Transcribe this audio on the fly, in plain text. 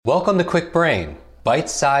Welcome to Quick Brain,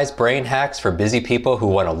 bite-sized brain hacks for busy people who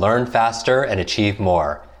want to learn faster and achieve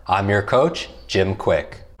more. I'm your coach, Jim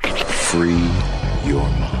Quick. Free your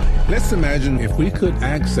mind. Let's imagine if we could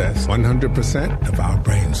access 100% of our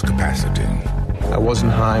brain's capacity. I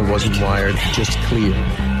wasn't high, wasn't wired, just clear.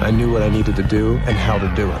 I knew what I needed to do and how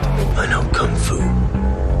to do it. I know Kung Fu.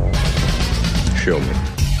 Show me.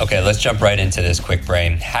 Okay, let's jump right into this Quick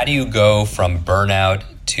Brain. How do you go from burnout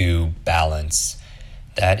to balance?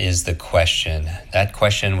 That is the question. That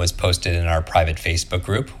question was posted in our private Facebook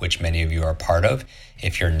group, which many of you are part of.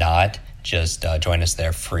 If you're not, just join us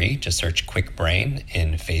there free. Just search Quick Brain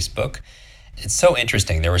in Facebook. It's so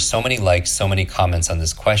interesting. There were so many likes, so many comments on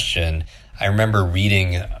this question. I remember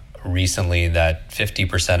reading recently that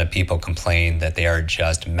 50% of people complain that they are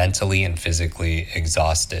just mentally and physically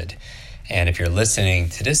exhausted. And if you're listening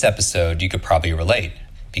to this episode, you could probably relate,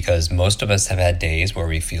 because most of us have had days where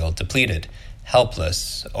we feel depleted,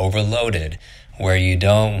 helpless, overloaded, where you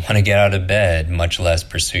don't want to get out of bed, much less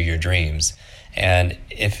pursue your dreams. And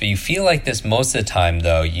if you feel like this most of the time,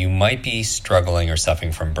 though, you might be struggling or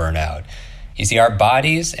suffering from burnout. You see, our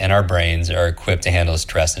bodies and our brains are equipped to handle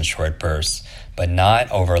stress in short bursts, but not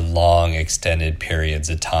over long, extended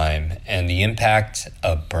periods of time. And the impact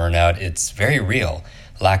of burnout, it's very real.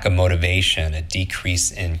 Lack of motivation, a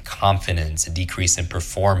decrease in confidence, a decrease in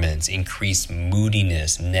performance, increased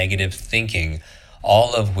moodiness, negative thinking,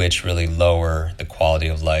 all of which really lower the quality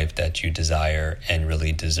of life that you desire and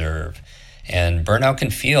really deserve. And burnout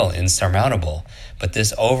can feel insurmountable, but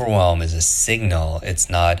this overwhelm is a signal, it's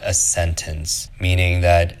not a sentence, meaning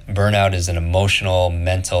that burnout is an emotional,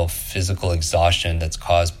 mental, physical exhaustion that's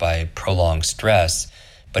caused by prolonged stress.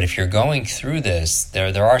 But if you're going through this,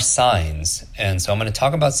 there are signs. And so I'm going to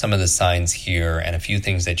talk about some of the signs here and a few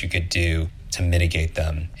things that you could do to mitigate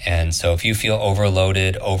them. And so if you feel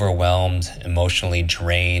overloaded, overwhelmed, emotionally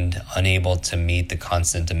drained, unable to meet the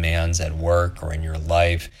constant demands at work or in your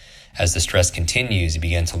life, as the stress continues, you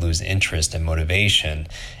begin to lose interest and motivation.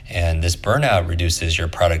 And this burnout reduces your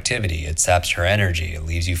productivity. It saps your energy. It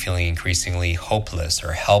leaves you feeling increasingly hopeless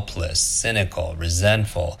or helpless, cynical,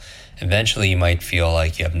 resentful. Eventually, you might feel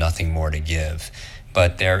like you have nothing more to give.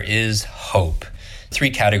 But there is hope. 3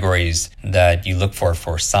 categories that you look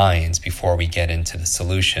for signs before we get into the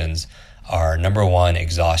solutions are: number 1,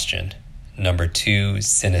 exhaustion; number 2,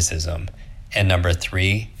 cynicism; and number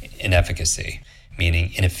 3, inefficacy,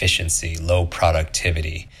 meaning inefficiency, low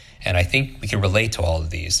productivity. And I think we can relate to all of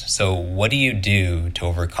these. So what do you do to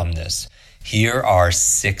overcome this? Here are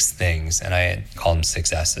 6 things, and I call them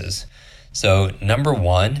 6 S's. So number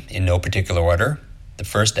 1, in no particular order, the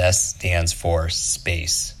first S stands for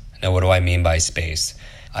space. Now, what do I mean by space?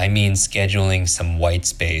 I mean scheduling some white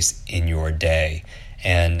space in your day.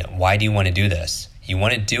 And why do you want to do this? You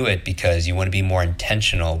want to do it because you want to be more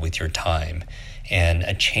intentional with your time. And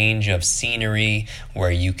a change of scenery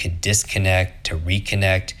where you could disconnect to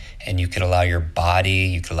reconnect, and you could allow your body,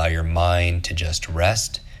 you could allow your mind to just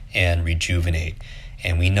rest and rejuvenate.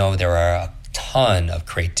 And we know there are a ton of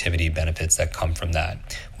creativity benefits that come from that.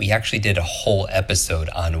 We actually did a whole episode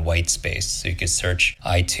on white space. So you could search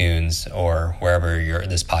iTunes or wherever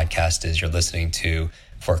this podcast is you're listening to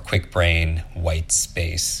for Quick Brain White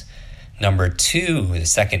Space. Number 2, the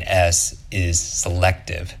second S, is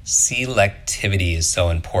selective. Selectivity is so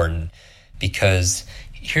important because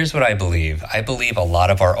here's what I believe. I believe a lot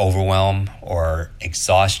of our overwhelm or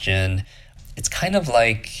exhaustion, it's kind of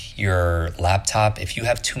like your laptop. If you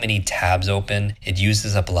have too many tabs open, it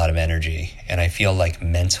uses up a lot of energy. And I feel like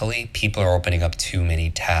mentally, people are opening up too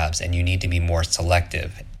many tabs, and you need to be more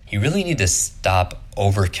selective. You really need to stop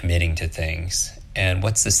overcommitting to things. And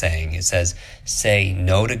what's the saying? It says, say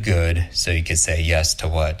no to good so you could say yes to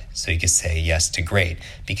what? So you could say yes to great.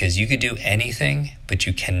 Because you could do anything, but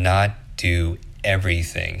you cannot do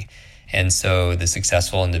everything. And so the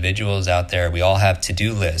successful individuals out there, we all have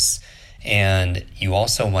to-do lists. And you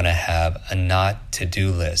also want to have a not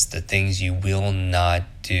to-do list, the things you will not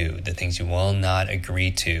do, the things you will not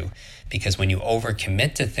agree to. Because when you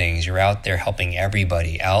overcommit to things, you're out there helping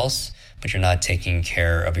everybody else, but you're not taking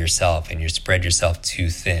care of yourself and you spread yourself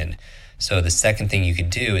too thin. So the second thing you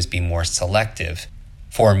could do is be more selective.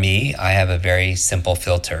 For me, I have a very simple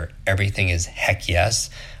filter. Everything is heck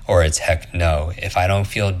yes or it's heck no. If I don't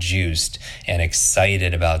feel juiced and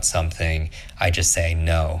excited about something, I just say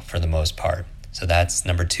no for the most part. So that's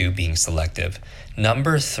number 2, being selective.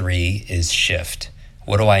 Number 3 is shift.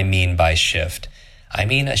 What do I mean by shift? I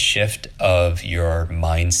mean a shift of your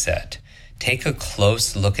mindset. Take a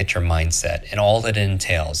close look at your mindset and all that it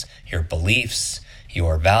entails, your beliefs,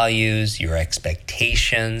 your values, your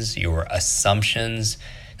expectations, your assumptions.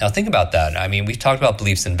 Now think about that. I mean, we've talked about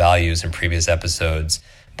beliefs and values in previous episodes,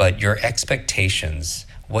 but your expectations,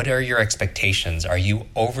 what are your expectations? Are you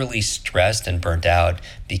overly stressed and burnt out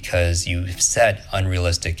because you've set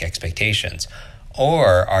unrealistic expectations?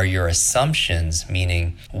 Or are your assumptions,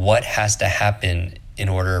 meaning what has to happen in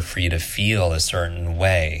order for you to feel a certain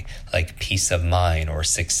way, like peace of mind or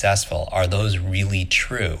successful, are those really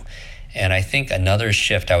true? And I think another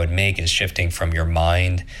shift I would make is shifting from your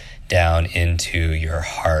mind down into your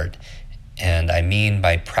heart. And I mean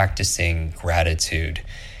by practicing gratitude.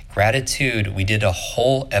 Gratitude, we did a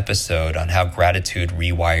whole episode on how gratitude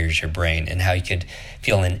rewires your brain and how you could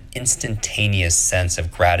feel an instantaneous sense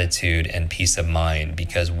of gratitude and peace of mind,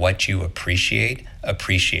 because what you appreciate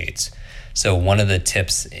appreciates. So one of the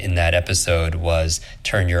tips in that episode was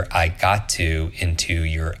turn your I got to into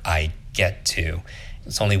your I get to.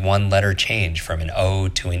 It's only one letter change from an O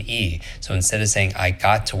to an E. So instead of saying I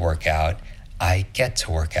got to work out, I get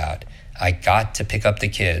to work out. I got to pick up the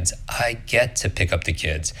kids. I get to pick up the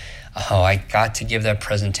kids. Oh, I got to give that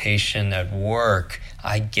presentation at work.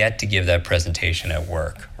 I get to give that presentation at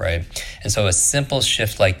work, right? And so a simple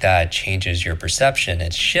shift like that changes your perception.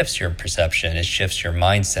 It shifts your perception. It shifts your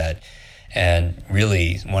mindset. And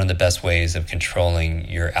really, one of the best ways of controlling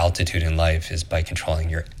your altitude in life is by controlling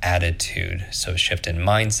your attitude. So shift in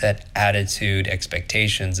mindset, attitude,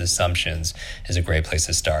 expectations, assumptions is a great place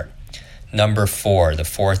to start. Number 4, the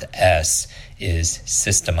fourth S, is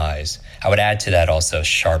systemize. I would add to that also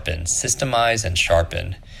sharpen. Systemize and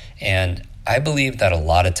sharpen. And I believe that a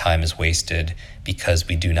lot of time is wasted because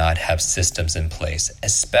we do not have systems in place,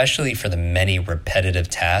 especially for the many repetitive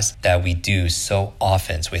tasks that we do so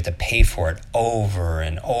often. So we have to pay for it over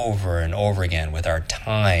and over and over again with our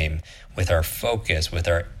time, with our focus, with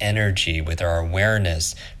our energy, with our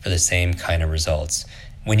awareness for the same kind of results.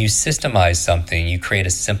 When you systemize something, you create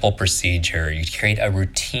a simple procedure, you create a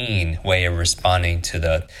routine way of responding to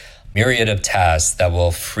the myriad of tasks that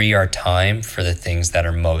will free our time for the things that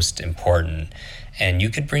are most important. And you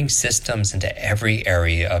could bring systems into every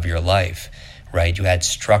area of your life, right? You add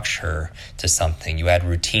structure to something, you add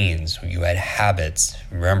routines, you add habits.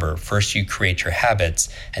 Remember, first you create your habits,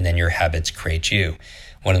 and then your habits create you.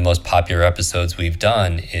 One of the most popular episodes we've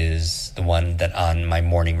done is the one that on my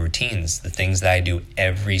morning routines, the things that I do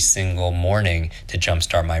every single morning to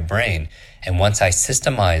jumpstart my brain. And once I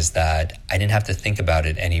systemized that, I didn't have to think about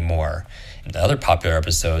it anymore. The other popular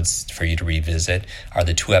episodes for you to revisit are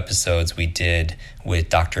the 2 episodes we did with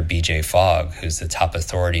Dr. BJ Fogg, who's the top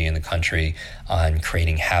authority in the country on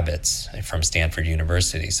creating habits from Stanford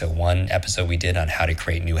University. So one episode we did on how to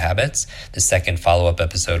create new habits. The second follow-up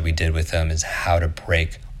episode we did with him is how to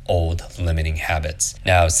break old limiting habits.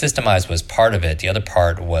 Now, systemize was part of it. The other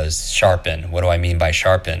part was sharpen. What do I mean by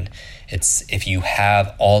sharpen? It's if you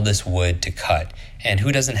have all this wood to cut, and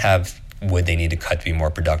who doesn't have wood they need to cut to be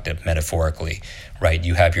more productive, metaphorically, right?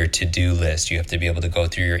 You have your to-do list. You have to be able to go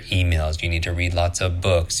through your emails. You need to read lots of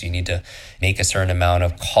books. You need to make a certain amount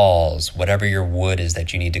of calls, whatever your wood is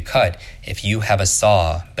that you need to cut. If you have a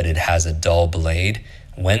saw, but it has a dull blade,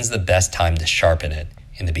 when's the best time to sharpen it?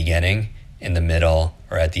 In the beginning, in the middle,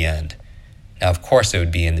 or at the end? Now, of course, it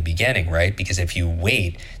would be in the beginning, right? Because if you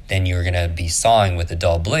wait, then you're going to be sawing with a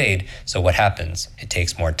dull blade. So what happens? It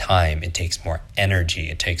takes more time. It takes more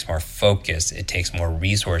energy. It takes more focus. It takes more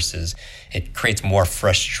resources. It creates more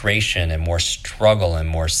frustration and more struggle and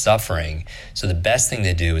more suffering. So the best thing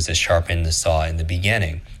to do is to sharpen the saw in the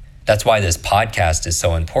beginning. That's why this podcast is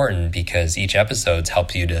so important, because each episode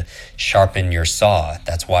helps you to sharpen your saw.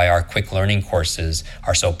 That's why our quick learning courses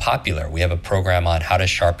are so popular. We have a program on how to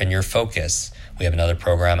sharpen your focus. We have another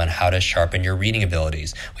program on how to sharpen your reading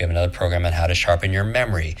abilities. We have another program on how to sharpen your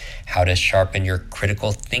memory, how to sharpen your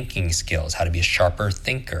critical thinking skills, how to be a sharper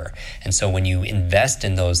thinker. And so when you invest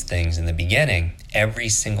in those things in the beginning, every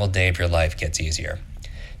single day of your life gets easier.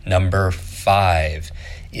 Number 5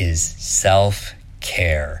 is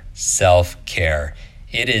self-care. Self-care.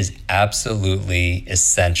 It is absolutely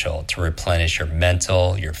essential to replenish your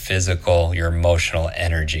mental, your physical, your emotional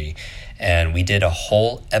energy. And we did a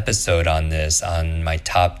whole episode on this, on my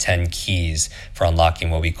top 10 keys for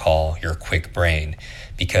unlocking what we call your quick brain.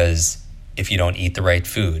 Because if you don't eat the right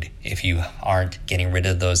food, if you aren't getting rid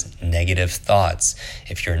of those negative thoughts,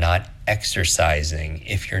 if you're not exercising,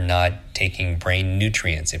 if you're not taking brain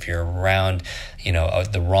nutrients, if you're around,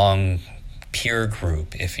 the wrong peer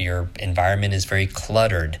group, if your environment is very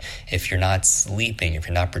cluttered, if you're not sleeping, if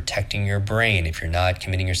you're not protecting your brain, if you're not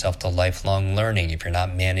committing yourself to lifelong learning, if you're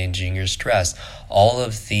not managing your stress, all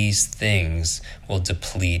of these things will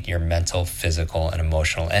deplete your mental, physical, and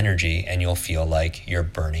emotional energy, and you'll feel like you're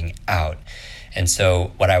burning out. And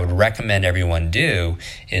so what I would recommend everyone do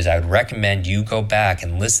is I would recommend you go back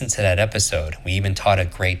and listen to that episode. We even taught a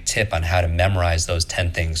great tip on how to memorize those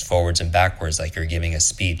 10 things forwards and backwards, like you're giving a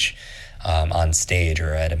speech on stage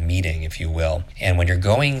or at a meeting, if you will. And when you're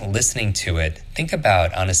listening to it, think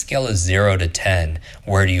about on a scale of 0 to 10,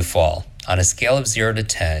 where do you fall? On a scale of 0 to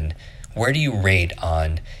 10, where do you rate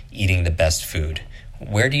on eating the best food?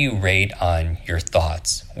 Where do you rate on your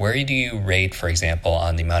thoughts? Where do you rate, for example,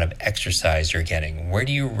 on the amount of exercise you're getting? Where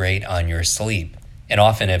do you rate on your sleep? And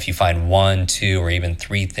often if you find 1, 2, or even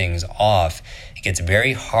 3 things off, it gets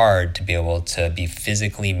very hard to be able to be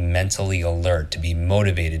physically, mentally alert, to be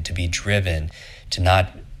motivated, to be driven, to not,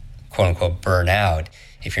 quote unquote, burn out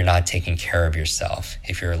if you're not taking care of yourself.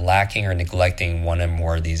 If you're lacking or neglecting one or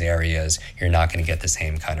more of these areas, you're not going to get the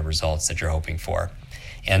same kind of results that you're hoping for.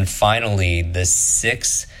 And finally, the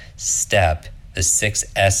 6th step, the 6th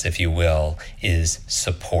S, if you will, is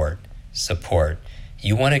support. Support.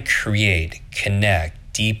 You want to create,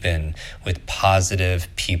 connect, deepen with positive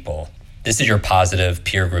people. This is your positive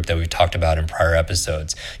peer group that we've talked about in prior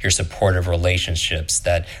episodes, your supportive relationships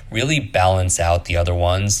that really balance out the other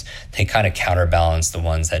ones. They kind of counterbalance the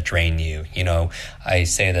ones that drain you. You know, I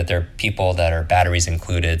say that there are people that are batteries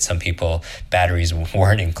included. Some people, batteries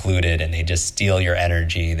weren't included, and they just steal your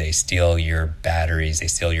energy. They steal your batteries. They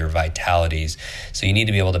steal your vitalities. So you need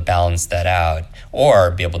to be able to balance that out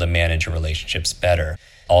or be able to manage your relationships better.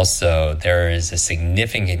 Also, there is a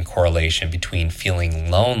significant correlation between feeling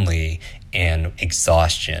lonely and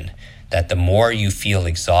exhaustion, that the more you feel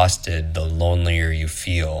exhausted, the lonelier you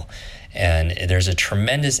feel. And there's a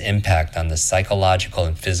tremendous impact on the psychological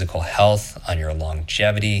and physical health, on your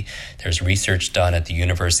longevity. There's research done at the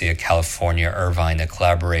University of California, Irvine, that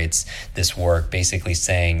collaborates this work, basically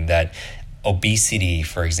saying that obesity,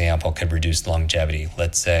 for example, could reduce longevity.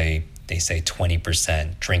 Let's say they say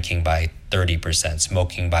 20%, drinking by 30%,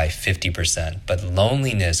 smoking by 50%, but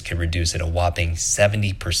loneliness can reduce it a whopping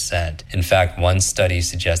 70%. In fact, one study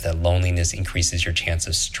suggests that loneliness increases your chance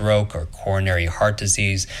of stroke or coronary heart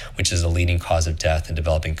disease, which is a leading cause of death in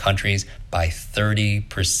developing countries, by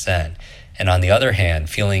 30%. And on the other hand,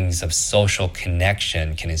 feelings of social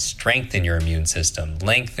connection can strengthen your immune system,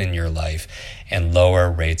 lengthen your life, and lower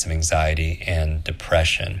rates of anxiety and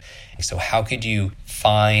depression. So how could you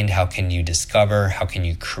find, how can you discover, how can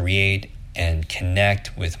you create and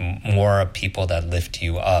connect with more people that lift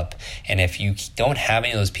you up? And if you don't have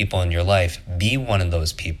any of those people in your life, be one of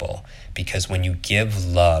those people. Because when you give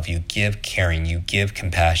love, you give caring, you give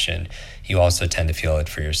compassion, you also tend to feel it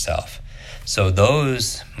for yourself. So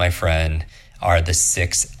those, my friend, are the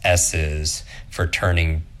 6 S's for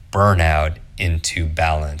turning burnout into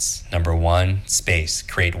balance. Number 1, space.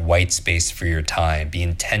 Create white space for your time. Be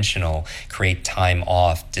intentional. Create time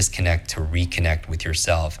off. Disconnect to reconnect with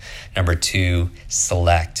yourself. Number 2,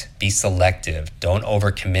 select. Be selective. Don't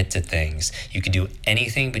overcommit to things. You can do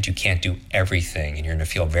anything, but you can't do everything. And you're going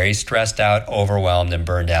to feel very stressed out, overwhelmed, and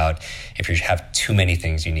burned out if you have too many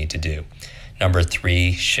things you need to do. Number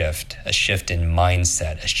 3, shift. A shift in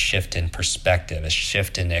mindset, a shift in perspective, a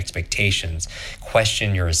shift in expectations.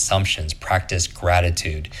 Question your assumptions. Practice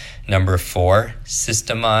gratitude. Number 4,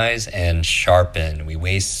 systemize and sharpen. We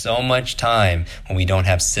waste so much time when we don't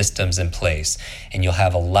have systems in place. And you'll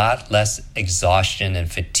have a lot less exhaustion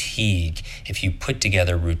and fatigue if you put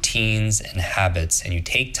together routines and habits and you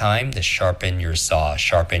take time to sharpen your saw,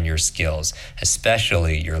 sharpen your skills,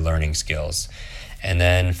 especially your learning skills. And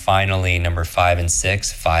then finally, number 5 and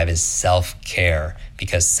 6, 5 is self-care,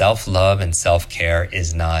 because self-love and self-care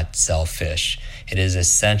is not selfish. It is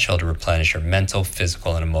essential to replenish your mental,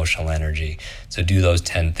 physical, and emotional energy. So do those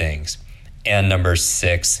 10 things. And number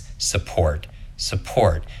 6, support.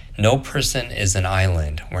 Support. No person is an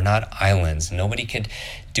island. We're not islands. Nobody could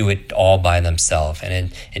do it all by themselves.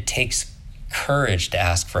 And it takes courage to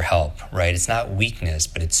ask for help, right? It's not weakness,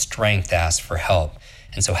 but it's strength to ask for help.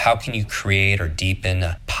 And so how can you create or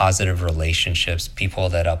deepen positive relationships, people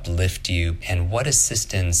that uplift you, and what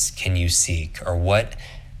assistance can you seek, or what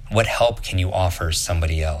help can you offer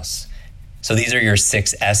somebody else? So these are your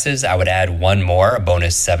 6 S's. I would add one more, a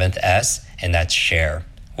bonus 7th S, and that's share.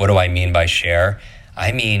 What do I mean by share?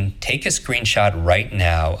 I mean, take a screenshot right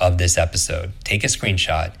now of this episode. Take a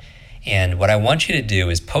screenshot. And what I want you to do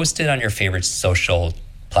is post it on your favorite social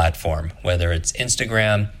platform, whether it's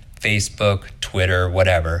Instagram, Facebook, Twitter,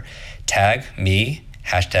 whatever. Tag me,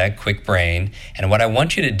 #QuickBrain. And what I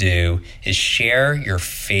want you to do is share your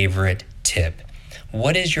favorite tip.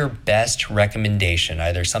 What is your best recommendation?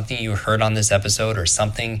 Either something you heard on this episode or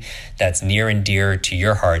something that's near and dear to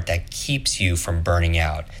your heart that keeps you from burning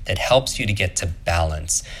out, that helps you to get to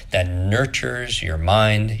balance, that nurtures your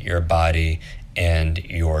mind, your body, and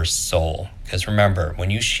your soul. Because remember,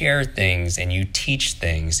 when you share things and you teach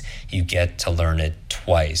things, you get to learn it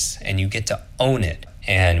twice and you get to own it.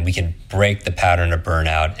 And we can break the pattern of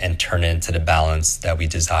burnout and turn it into the balance that we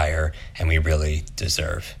desire and we really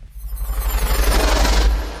deserve.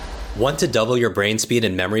 Want to double your brain speed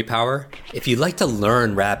and memory power? If you'd like to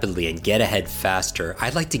learn rapidly and get ahead faster,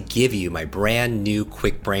 I'd like to give you my brand new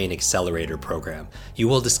Quick Brain Accelerator program. You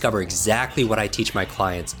will discover exactly what I teach my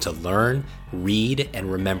clients to learn, read, and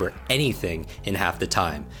remember anything in half the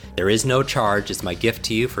time. There is no charge. It's my gift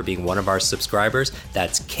to you for being one of our subscribers.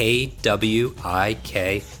 That's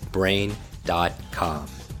kwikbrain.com.